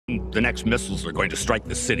The next missiles are going to strike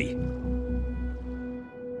the city.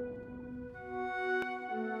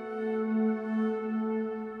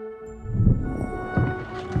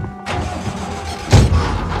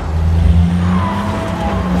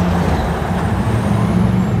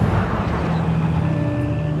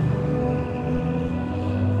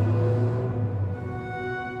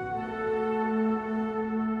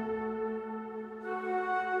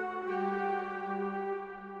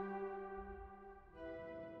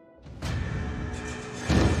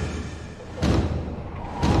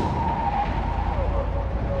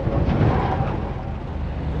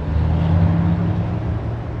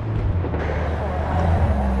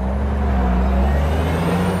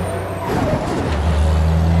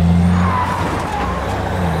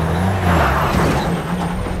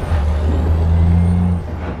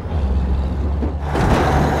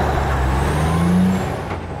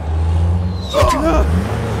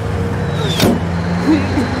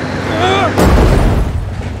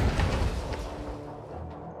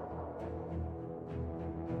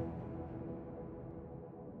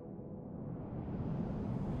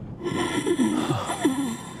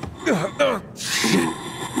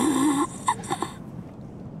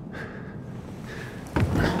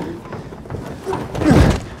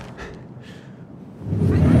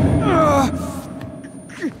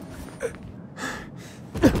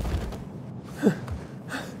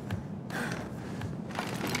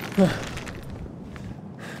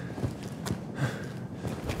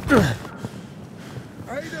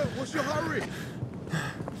 Aiden, what's your hurry?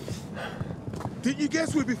 Didn't you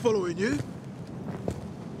guess we'd be following you?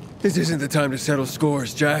 This isn't the time to settle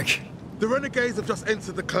scores, Jack. The renegades have just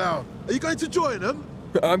entered the cloud. Are you going to join them?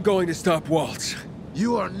 I'm going to stop Waltz.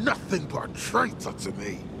 You are nothing but a traitor to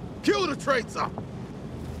me. Kill the traitor!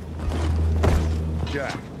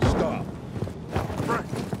 Jack, stop. Frank,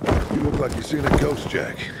 You look like you've seen a ghost,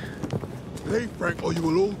 Jack. leave Frank or you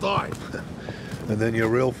will all die. And then your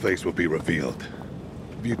real face will be revealed.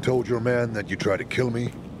 Have you told your man that you tried to kill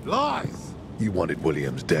me? Lies! You wanted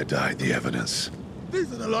Williams dead to hide the evidence.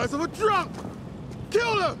 These are the lies of a drunk!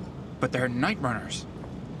 Kill them! But they're night runners.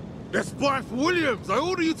 They're spying for Williams! I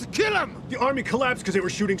order you to kill him! The army collapsed because they were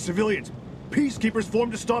shooting civilians. Peacekeepers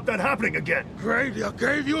formed to stop that happening again. Grady, I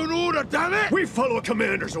gave you an order, damn it! We follow a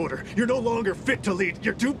commander's order. You're no longer fit to lead.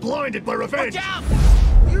 You're too blinded by revenge. Watch out!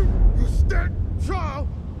 You stand trial!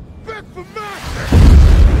 Beg for mercy!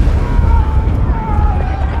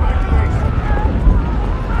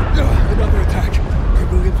 Another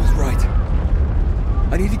attack. Williams was right.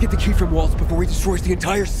 I need to get the key from Waltz before he destroys the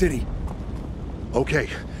entire city. Okay,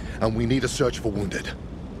 and we need a search for wounded.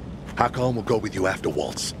 Hakon will go with you after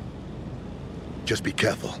Waltz. Just be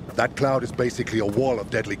careful. That cloud is basically a wall of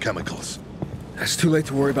deadly chemicals. It's too late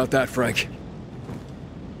to worry about that, Frank.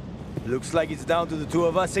 Looks like it's down to the two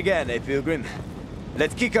of us again, eh, Pilgrim?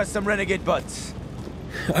 Let's kick us some renegade butts.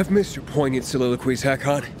 I've missed your poignant soliloquies,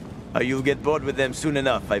 Hakon. You'll get bored with them soon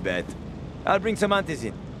enough, I bet. I'll bring some antis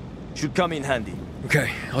in. Should come in handy.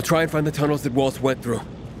 Okay, I'll try and find the tunnels that Waltz went through.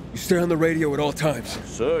 You stay on the radio at all times.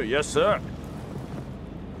 Sir, yes, sir.